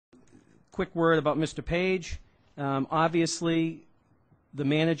quick word about Mr. Page. Obviously, the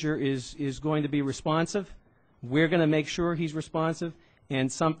manager is going to be responsive. We're going to make sure he's responsive,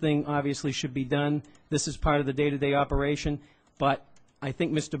 and something obviously should be done. This is part of the day-to-day operation, but I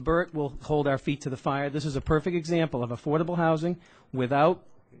think Mr. Burt will hold our feet to the fire. This is a perfect example of affordable housing without,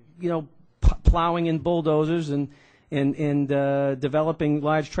 plowing in bulldozers and developing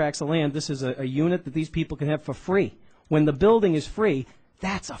large tracts of land. This is a unit that these people can have for free. When the building is free,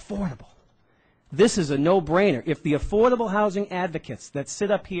 that's affordable. This is a no-brainer. If the affordable housing advocates that sit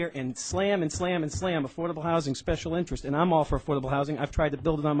up here and slam and slam and slam affordable housing special interest, and I'm all for affordable housing, I've tried to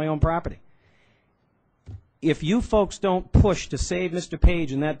build it on my own property. If you folks don't push to save Mr.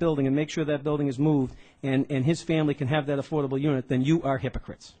 Page in that building and make sure that building is moved and his family can have that affordable unit, then you are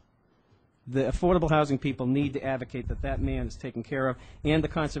hypocrites. The affordable housing people need to advocate that that man is taken care of, and the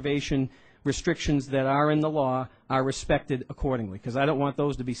conservation restrictions that are in the law are respected accordingly, because I don't want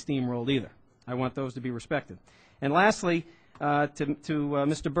those to be steamrolled either. I want those to be respected. And lastly, to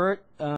Mr. Burt,